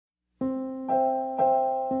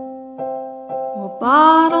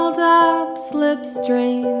bottled up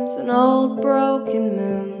slipstreams and old broken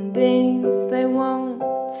moonbeams, they won't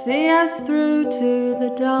see us through to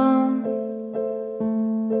the dawn.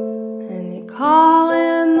 And you call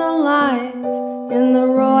in the lights in the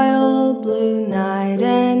royal blue night,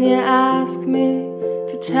 and you ask me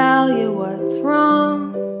to tell you what's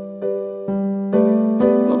wrong.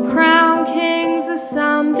 Well, crown kings of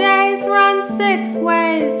some days run 6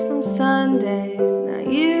 ways from Sundays. Now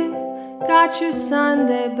you've got your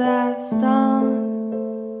Sunday best on,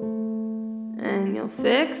 and you'll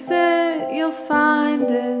fix it, you'll find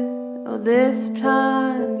it, oh, this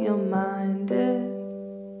time you'll mind it.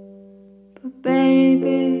 But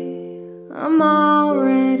baby, I'm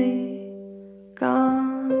already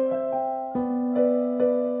gone.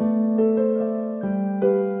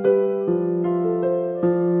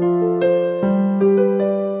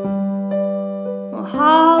 Well,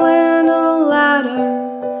 hauling a ladder,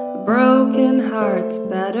 a broken heart's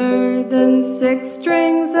better than 6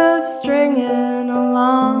 strings of stringing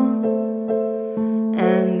along.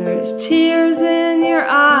 And there's tears in your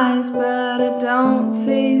eyes, but I don't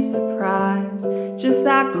see surprise, just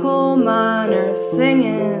that coal miner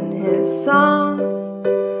singing his song.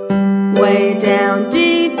 Way down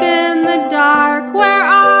deep in the dark, where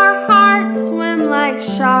our hearts swim like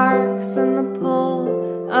sharks, and the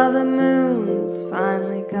pull of the moon's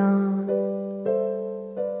finally gone.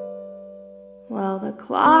 Well, the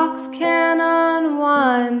clocks can't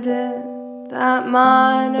unwind it, that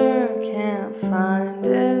miner can't find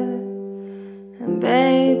it, and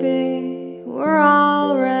baby, we're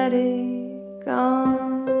already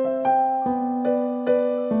gone.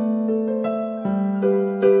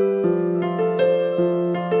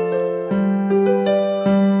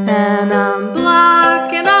 And I'm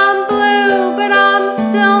black and I'm blue, but I'm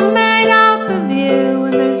still made up of you,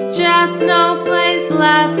 and there's just no place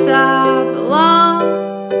left I belong.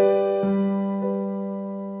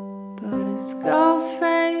 But as go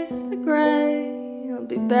face the gray, it'll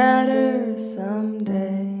be better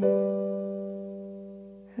someday.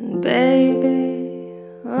 And baby,